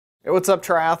Hey, what's up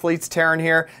triathletes, Taren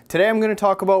here. Today I'm going to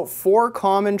talk about 4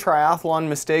 common triathlon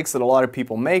mistakes that a lot of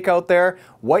people make out there,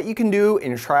 what you can do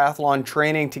in triathlon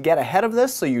training to get ahead of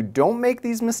this so you don't make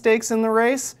these mistakes in the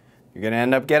race. You're going to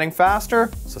end up getting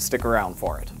faster, so stick around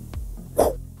for it.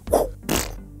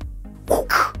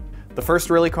 The first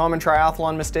really common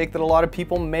triathlon mistake that a lot of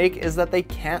people make is that they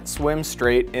can't swim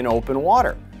straight in open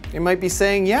water. You might be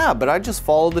saying, yeah, but I just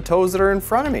follow the toes that are in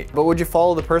front of me. But would you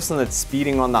follow the person that's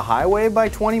speeding on the highway by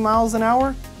 20 miles an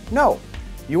hour? No.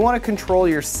 You want to control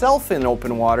yourself in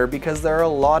open water because there are a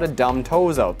lot of dumb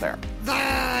toes out there.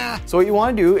 So what you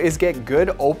want to do is get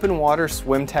good open water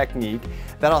swim technique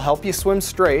that'll help you swim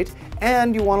straight,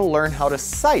 and you want to learn how to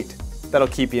sight that'll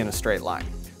keep you in a straight line.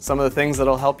 Some of the things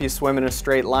that'll help you swim in a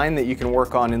straight line that you can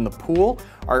work on in the pool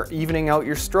are evening out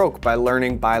your stroke by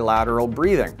learning bilateral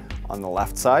breathing. On the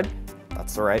left side,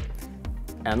 that's the right,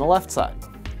 and the left side,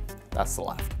 that's the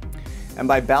left. And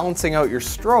by balancing out your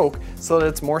stroke so that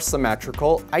it's more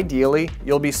symmetrical, ideally,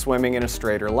 you'll be swimming in a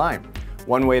straighter line.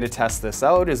 One way to test this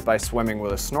out is by swimming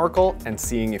with a snorkel and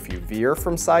seeing if you veer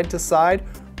from side to side,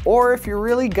 or if you're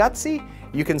really gutsy,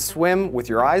 you can swim with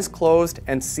your eyes closed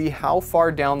and see how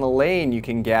far down the lane you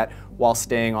can get while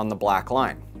staying on the black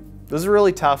line. This is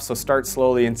really tough, so start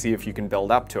slowly and see if you can build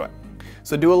up to it.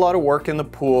 So do a lot of work in the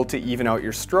pool to even out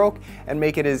your stroke and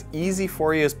make it as easy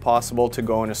for you as possible to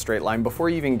go in a straight line before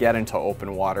you even get into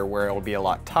open water where it'll be a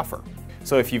lot tougher.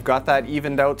 So if you've got that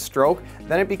evened out stroke,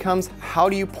 then it becomes how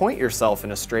do you point yourself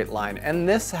in a straight line, and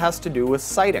this has to do with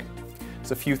sighting.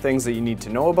 So a few things that you need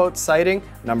to know about sighting.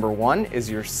 Number 1 is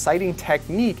your sighting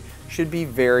technique should be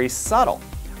very subtle.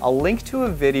 I'll link to a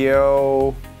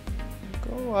video,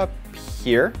 go up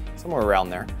here, somewhere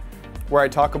around there, where I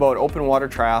talk about open water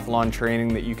triathlon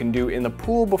training that you can do in the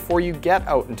pool before you get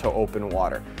out into open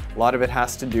water. A lot of it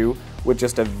has to do with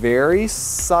just a very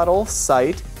subtle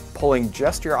sight, pulling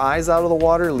just your eyes out of the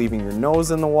water, leaving your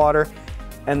nose in the water,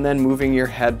 and then moving your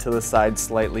head to the side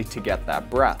slightly to get that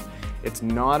breath. It's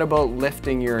not about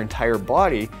lifting your entire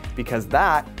body, because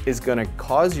that is going to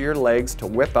cause your legs to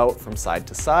whip out from side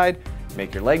to side,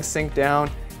 make your legs sink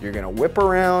down, you're going to whip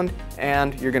around,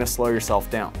 and you're going to slow yourself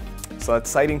down. So that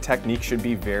sighting technique should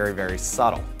be very, very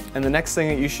subtle. And the next thing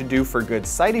that you should do for good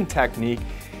sighting technique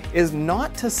is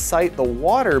not to sight the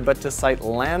water, but to sight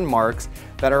landmarks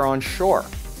that are on shore.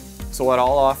 So what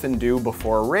I'll often do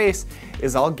before a race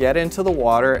is I'll get into the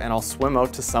water and I'll swim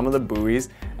out to some of the buoys,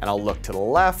 and I'll look to the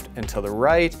left and to the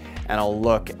right, and I'll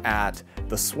look at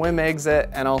the swim exit,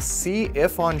 and I'll see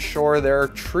if on shore there are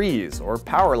trees or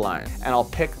power lines, and I'll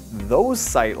pick those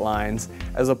sight lines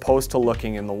as opposed to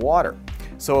looking in the water.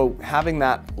 So having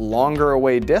that longer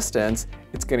away distance,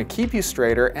 it's going to keep you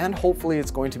straighter, and hopefully it's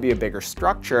going to be a bigger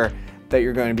structure that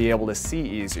you're going to be able to see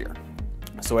easier.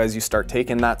 So as you start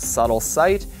taking that subtle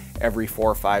sight, every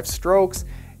 4 or 5 strokes,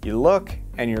 you look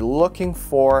and you're looking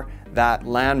for that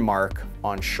landmark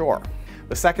on shore.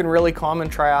 The second really common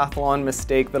triathlon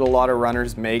mistake that a lot of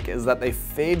runners make is that they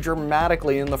fade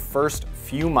dramatically in the first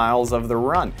few miles of the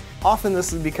run. Often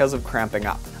this is because of cramping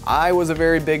up. I was a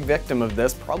very big victim of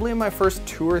this probably in my first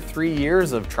 2 or 3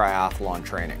 years of triathlon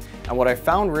training. And what I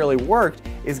found really worked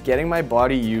is getting my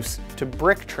body used to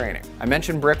brick training. I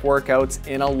mentioned brick workouts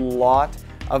in a lot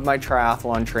of my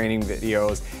triathlon training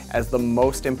videos as the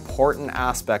most important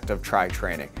aspect of tri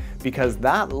training, because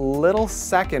that little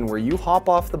second where you hop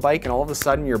off the bike and all of a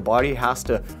sudden your body has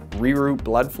to reroute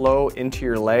blood flow into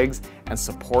your legs and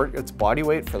support its body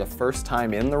weight for the first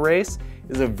time in the race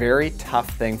is a very tough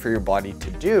thing for your body to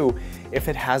do if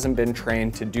it hasn't been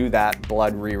trained to do that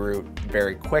blood reroute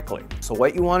very quickly. So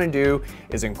what you want to do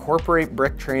is incorporate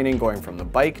brick training going from the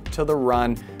bike to the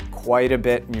run quite a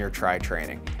bit in your tri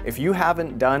training. If you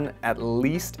haven't done at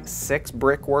least 6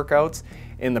 brick workouts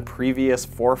in the previous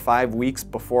 4 or 5 weeks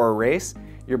before a race,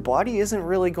 your body isn't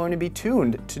really going to be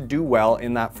tuned to do well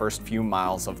in that first few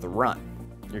miles of the run.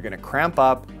 You're going to cramp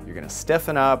up, you're going to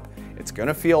stiffen up, it's going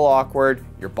to feel awkward,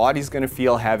 your body's going to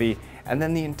feel heavy, and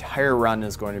then the entire run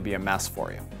is going to be a mess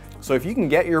for you. So if you can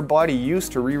get your body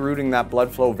used to rerouting that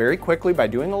blood flow very quickly by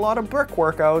doing a lot of brick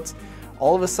workouts,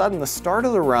 all of a sudden the start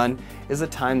of the run is a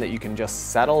time that you can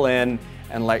just settle in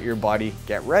and let your body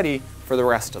get ready for the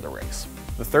rest of the race.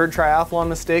 The third triathlon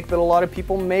mistake that a lot of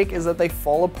people make is that they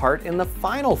fall apart in the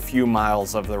final few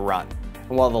miles of the run.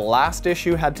 And while the last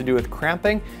issue had to do with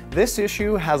cramping, this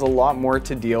issue has a lot more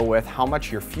to deal with how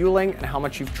much you're fueling and how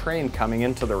much you've trained coming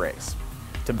into the race.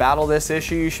 To battle this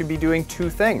issue, you should be doing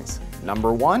 2 things.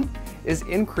 Number 1 is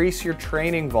increase your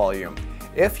training volume.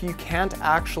 If you can't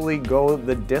actually go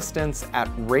the distance at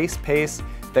race pace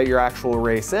that your actual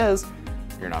race is,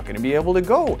 you're not going to be able to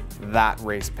go that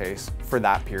race pace for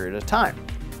that period of time.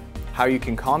 How you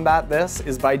can combat this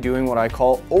is by doing what I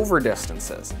call over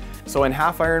distances. So in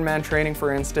half Ironman training,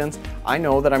 for instance, I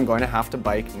know that I'm going to have to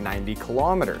bike 90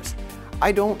 kilometers.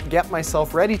 I don't get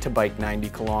myself ready to bike 90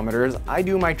 kilometers. I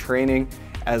do my training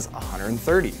as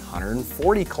 130,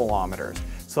 140 kilometers,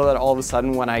 so that all of a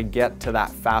sudden when I get to that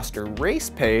faster race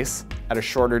pace at a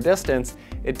shorter distance,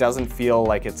 it doesn't feel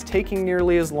like it's taking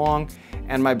nearly as long,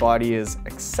 and my body is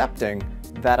accepting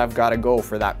that I've got to go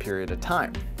for that period of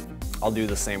time. I'll do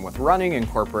the same with running,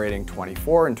 incorporating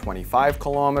 24 and 25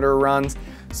 kilometer runs,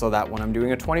 so that when I'm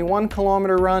doing a 21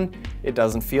 kilometer run, it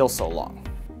doesn't feel so long.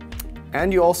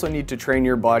 And you also need to train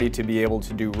your body to be able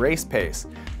to do race pace.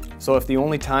 So if the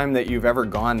only time that you've ever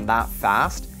gone that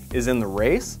fast is in the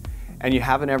race, and you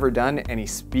haven't ever done any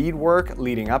speed work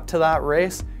leading up to that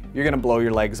race, you're gonna blow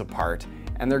your legs apart,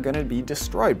 and they're gonna be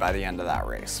destroyed by the end of that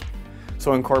race.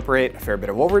 So incorporate a fair bit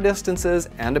of over distances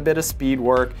and a bit of speed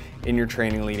work in your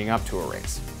training leading up to a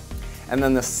race. And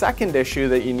then the second issue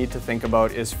that you need to think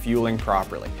about is fueling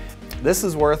properly. This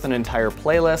is worth an entire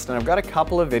playlist, and I've got a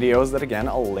couple of videos that, again,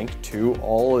 I'll link to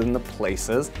all in the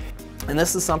places. And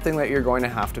this is something that you're going to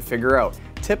have to figure out.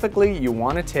 Typically, you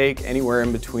want to take anywhere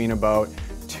in between about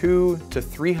 200 to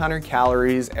 300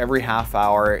 calories every half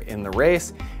hour in the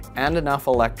race, and enough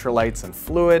electrolytes and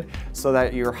fluid so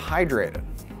that you're hydrated.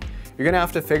 You're gonna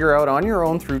have to figure out on your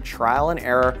own through trial and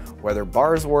error whether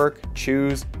bars work,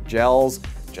 chews, gels,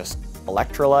 just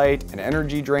electrolyte and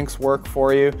energy drinks work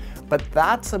for you, but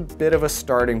that's a bit of a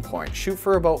starting point. Shoot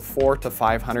for about 400 to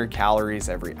 500 calories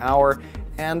every hour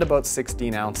and about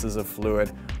 16 ounces of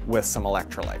fluid with some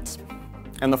electrolytes.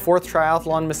 And the fourth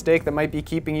triathlon mistake that might be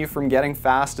keeping you from getting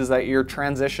fast is that your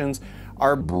transitions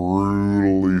are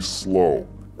brutally slow.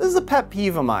 This is a pet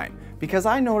peeve of mine, because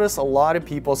I notice a lot of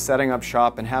people setting up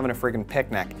shop and having a friggin'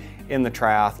 picnic in the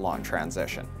triathlon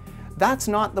transition. That's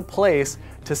not the place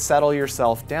to settle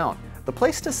yourself down. The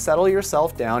place to settle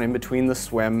yourself down in between the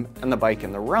swim and the bike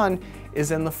and the run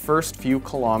is in the first few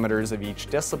kilometers of each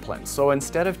discipline. So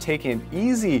instead of taking it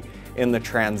easy in the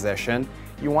transition,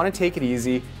 you want to take it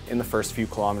easy in the first few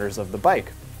kilometers of the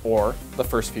bike or the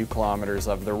first few kilometers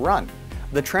of the run.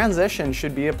 The transition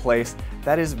should be a place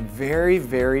that is very,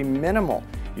 very minimal.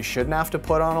 You shouldn't have to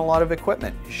put on a lot of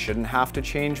equipment. You shouldn't have to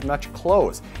change much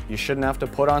clothes. You shouldn't have to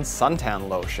put on suntan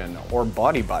lotion or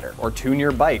body butter or tune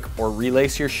your bike or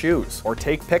relace your shoes or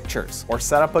take pictures or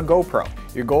set up a GoPro.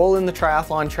 Your goal in the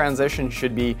triathlon transition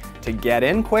should be to get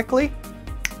in quickly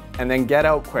and then get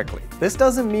out quickly. This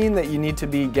doesn't mean that you need to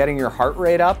be getting your heart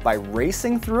rate up by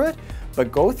racing through it, but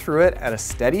go through it at a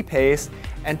steady pace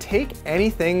and take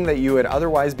anything that you would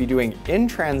otherwise be doing in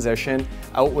transition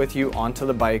out with you onto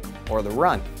the bike or the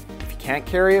run. If you can't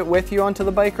carry it with you onto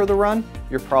the bike or the run,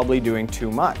 you're probably doing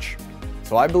too much.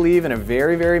 So I believe in a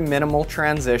very, very minimal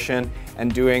transition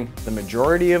and doing the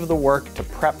majority of the work to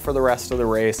prep for the rest of the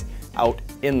race out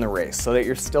in the race so that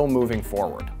you're still moving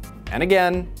forward. And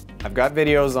again, I've got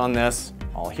videos on this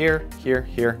all here,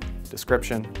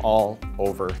 description, all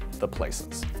over the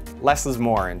places. Less is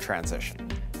more in transition.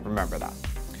 Remember that.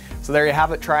 So there you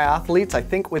have it, triathletes. I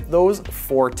think with those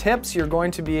 4 tips, you're going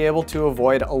to be able to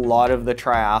avoid a lot of the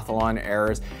triathlon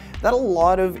errors that a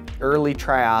lot of early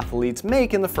triathletes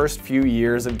make in the first few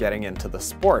years of getting into the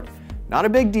sport. Not a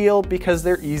big deal because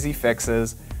they're easy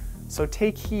fixes. So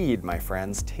take heed, my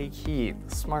friends, take heed.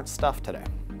 Smart stuff today,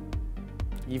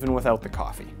 even without the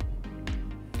coffee.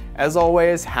 As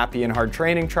always, happy and hard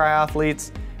training,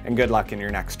 triathletes, and good luck in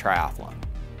your next triathlon.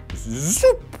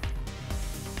 Zoop.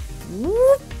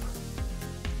 Whoop.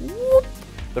 Whoop.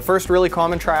 The first really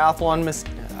common triathlon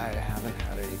I haven't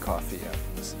had any coffee yet.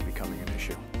 This is becoming an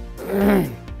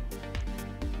issue.